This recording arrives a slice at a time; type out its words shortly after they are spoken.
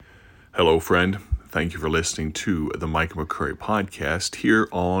Hello, friend. Thank you for listening to the Mike McCurry podcast here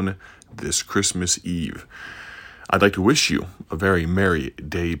on this Christmas Eve. I'd like to wish you a very merry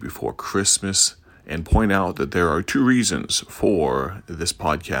day before Christmas and point out that there are two reasons for this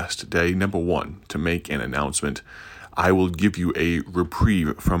podcast today. Number one, to make an announcement. I will give you a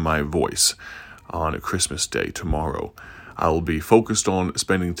reprieve from my voice on Christmas Day tomorrow. I will be focused on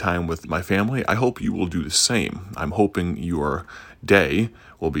spending time with my family. I hope you will do the same. I'm hoping your day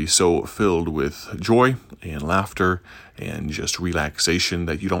will be so filled with joy and laughter and just relaxation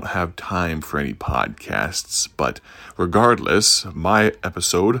that you don't have time for any podcasts. But regardless, my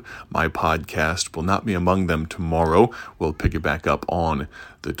podcast will not be among them tomorrow. We'll pick it back up on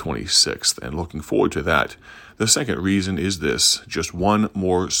the 26th, and looking forward to that. The second reason is this, just one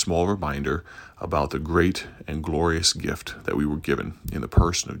more small reminder about the great and glorious gift that we were given in the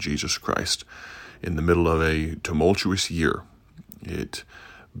person of Jesus Christ. In the middle of a tumultuous year, it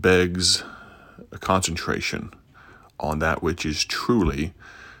begs a concentration on that which is truly,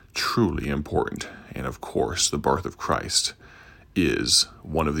 truly important. And of course, the birth of Christ is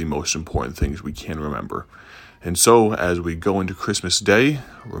one of the most important things we can remember. And so, as we go into Christmas Day,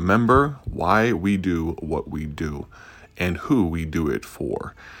 remember why we do what we do and who we do it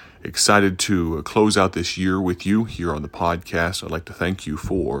for. Excited to close out this year with you here on the podcast. I'd like to thank you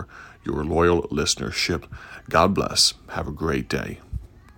for your loyal listenership. God bless. Have a great day.